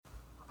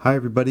Hi,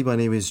 everybody. My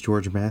name is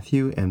George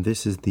Matthew, and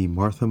this is the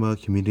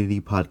Marthoma Community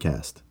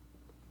Podcast.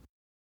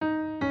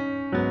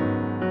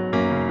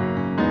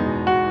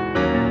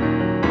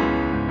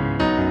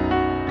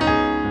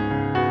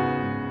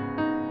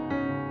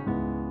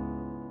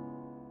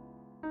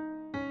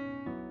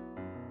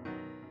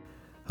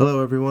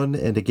 Hello, everyone,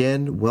 and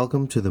again,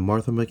 welcome to the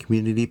Marthoma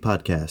Community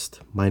Podcast.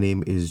 My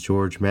name is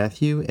George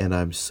Matthew, and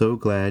I'm so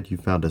glad you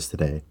found us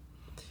today.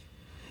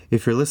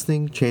 If you're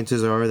listening,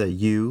 chances are that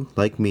you,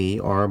 like me,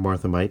 are a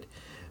Marthomite,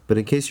 but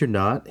in case you're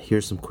not,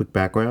 here's some quick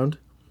background.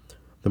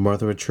 The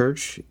Marthoma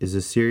Church is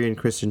a Syrian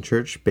Christian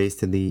church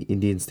based in the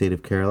Indian state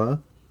of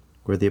Kerala,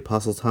 where the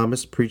Apostle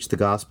Thomas preached the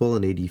gospel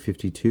in AD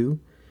 52.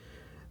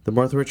 The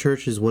Marthoma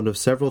Church is one of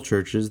several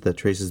churches that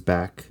traces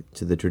back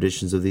to the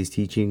traditions of these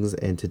teachings,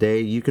 and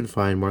today you can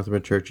find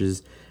Marthoma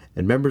churches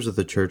and members of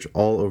the church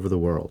all over the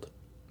world.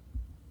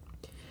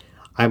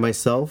 I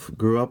myself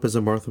grew up as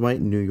a Marthomite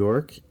in New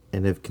York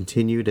and have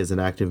continued as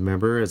an active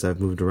member as I've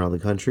moved around the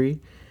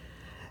country.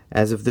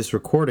 As of this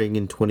recording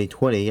in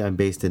 2020, I'm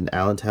based in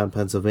Allentown,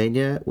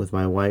 Pennsylvania with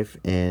my wife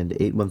and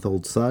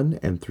 8-month-old son,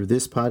 and through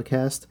this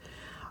podcast,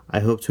 I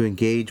hope to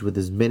engage with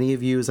as many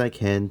of you as I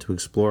can to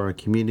explore our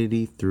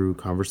community through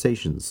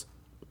conversations.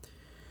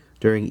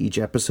 During each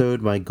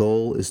episode, my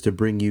goal is to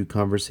bring you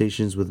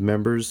conversations with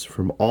members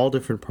from all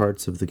different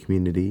parts of the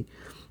community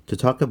to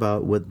talk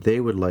about what they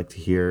would like to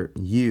hear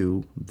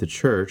you, the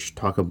church,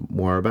 talk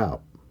more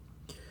about.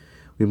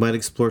 We might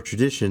explore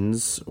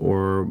traditions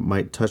or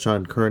might touch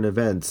on current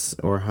events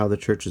or how the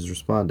church is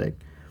responding.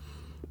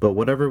 But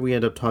whatever we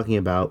end up talking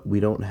about, we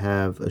don't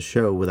have a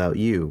show without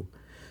you.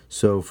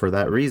 So for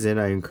that reason,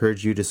 I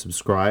encourage you to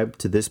subscribe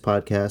to this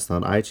podcast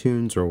on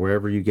iTunes or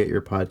wherever you get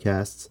your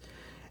podcasts.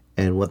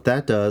 And what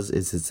that does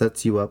is it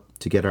sets you up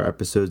to get our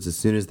episodes as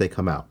soon as they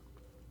come out.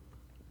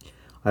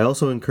 I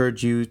also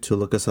encourage you to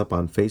look us up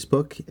on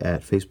Facebook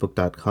at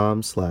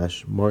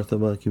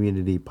facebook.com/Marthoma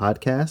Community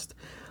Podcast.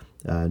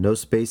 No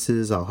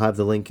spaces. I'll have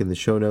the link in the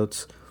show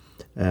notes.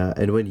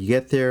 And when you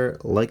get there,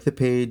 like the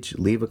page,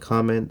 leave a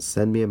comment,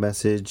 send me a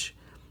message,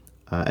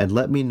 and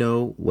let me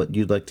know what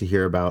you'd like to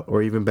hear about,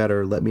 or even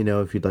better, let me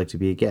know if you'd like to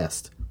be a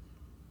guest.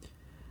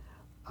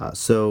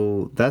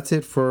 So that's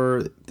it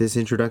for this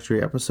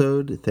introductory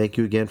episode. Thank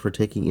you again for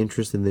taking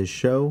interest in this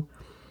show.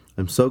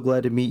 I'm so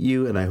glad to meet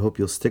you, and I hope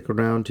you'll stick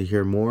around to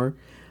hear more.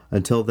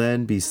 Until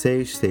then, be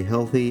safe, stay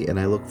healthy, and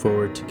I look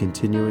forward to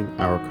continuing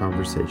our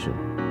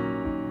conversation.